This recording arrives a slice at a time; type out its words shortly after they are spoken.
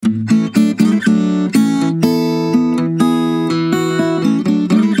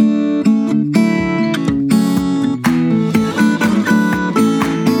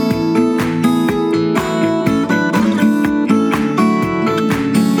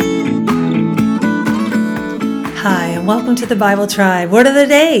Hi, and welcome to the Bible Tribe. Word of the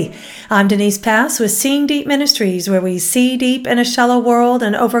Day. I'm Denise Pass with Seeing Deep Ministries, where we see deep in a shallow world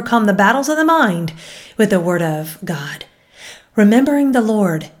and overcome the battles of the mind with the Word of God. Remembering the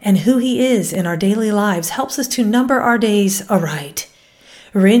Lord and who He is in our daily lives helps us to number our days aright.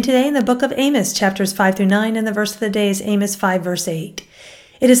 We're reading today in the book of Amos, chapters 5 through 9, and the verse of the day is Amos 5, verse 8.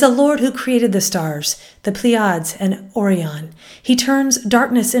 It is the Lord who created the stars, the Pleiades and Orion. He turns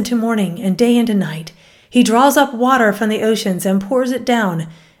darkness into morning and day into night. He draws up water from the oceans and pours it down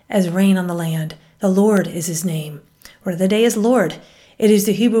as rain on the land. The Lord is His name. Word of the day is Lord. It is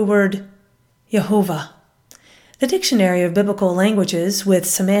the Hebrew word yeh-ho-vaw. The Dictionary of Biblical Languages with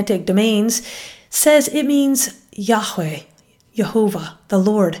Semantic Domains says it means Yahweh, Jehovah, the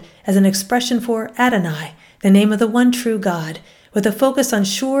Lord, as an expression for Adonai, the name of the one true God, with a focus on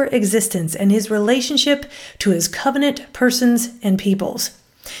sure existence and His relationship to His covenant persons and peoples.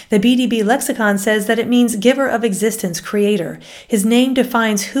 The BDB lexicon says that it means giver of existence, creator. His name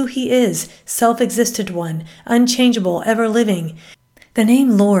defines who He is, self-existent one, unchangeable, ever-living. The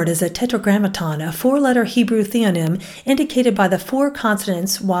name Lord is a tetragrammaton, a four-letter Hebrew theonym indicated by the four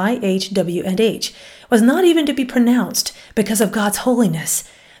consonants Y, H, W, and H. Was not even to be pronounced because of God's holiness.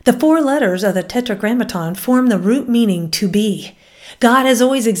 The four letters of the tetragrammaton form the root meaning to be. God has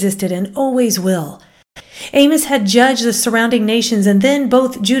always existed and always will. Amos had judged the surrounding nations and then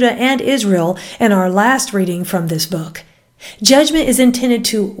both Judah and Israel in our last reading from this book. Judgment is intended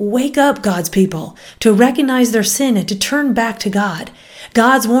to wake up God's people, to recognize their sin and to turn back to God.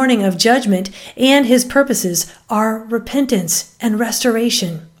 God's warning of judgment and His purposes are repentance and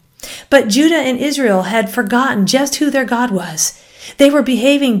restoration. But Judah and Israel had forgotten just who their God was. They were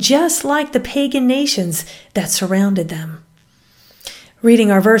behaving just like the pagan nations that surrounded them.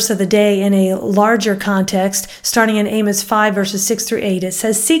 Reading our verse of the day in a larger context, starting in Amos 5, verses 6 through 8, it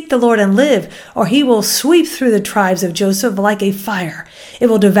says, "Seek the Lord and live, or He will sweep through the tribes of Joseph like a fire. It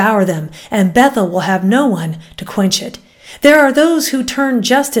will devour them, and Bethel will have no one to quench it. There are those who turn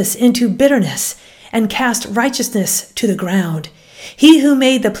justice into bitterness and cast righteousness to the ground. He who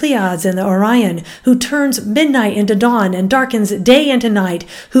made the Pleiades and the Orion, who turns midnight into dawn and darkens day into night,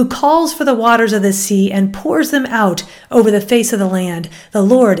 who calls for the waters of the sea and pours them out over the face of the land. The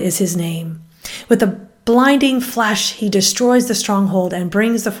Lord is His name. With a blinding flash, He destroys the stronghold and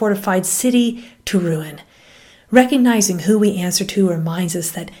brings the fortified city to ruin." Recognizing who we answer to reminds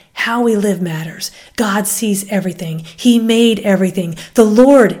us that how we live matters. God sees everything. He made everything. The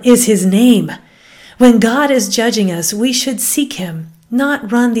Lord is His name. When God is judging us, we should seek Him,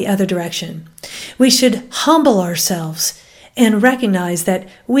 not run the other direction. We should humble ourselves and recognize that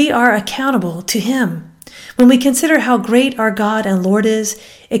we are accountable to Him. When we consider how great our God and Lord is,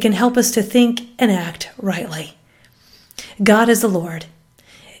 it can help us to think and act rightly. God is the Lord.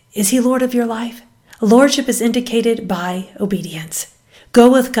 Is He Lord of your life? Lordship is indicated by obedience.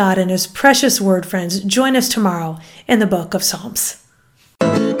 Go with God and His precious word, friends. Join us tomorrow in the book of Psalms.